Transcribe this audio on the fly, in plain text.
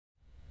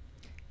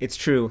It's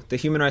true, the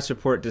Human Rights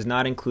Report does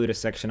not include a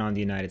section on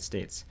the United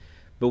States,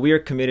 but we are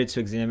committed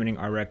to examining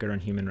our record on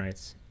human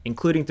rights,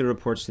 including through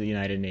reports to the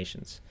United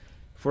Nations.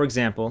 For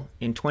example,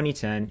 in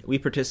 2010, we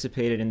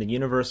participated in the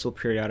Universal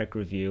Periodic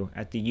Review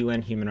at the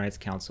UN Human Rights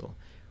Council,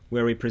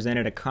 where we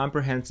presented a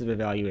comprehensive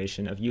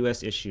evaluation of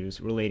U.S. issues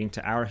relating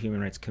to our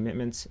human rights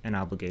commitments and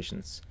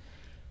obligations.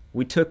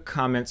 We took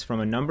comments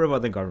from a number of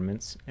other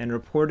governments and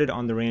reported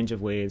on the range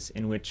of ways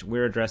in which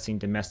we're addressing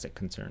domestic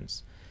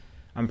concerns.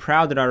 I'm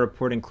proud that our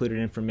report included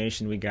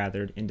information we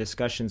gathered in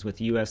discussions with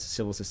U.S.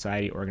 civil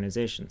society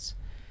organizations,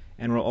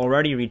 and we're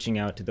already reaching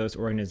out to those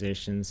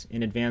organizations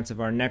in advance of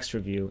our next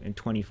review in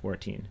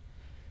 2014.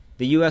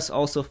 The U.S.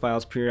 also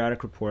files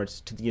periodic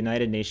reports to the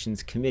United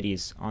Nations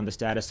committees on the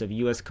status of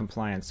U.S.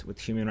 compliance with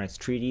human rights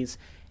treaties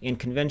and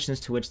conventions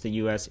to which the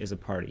U.S. is a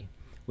party.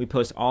 We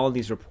post all of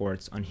these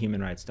reports on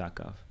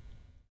humanrights.gov.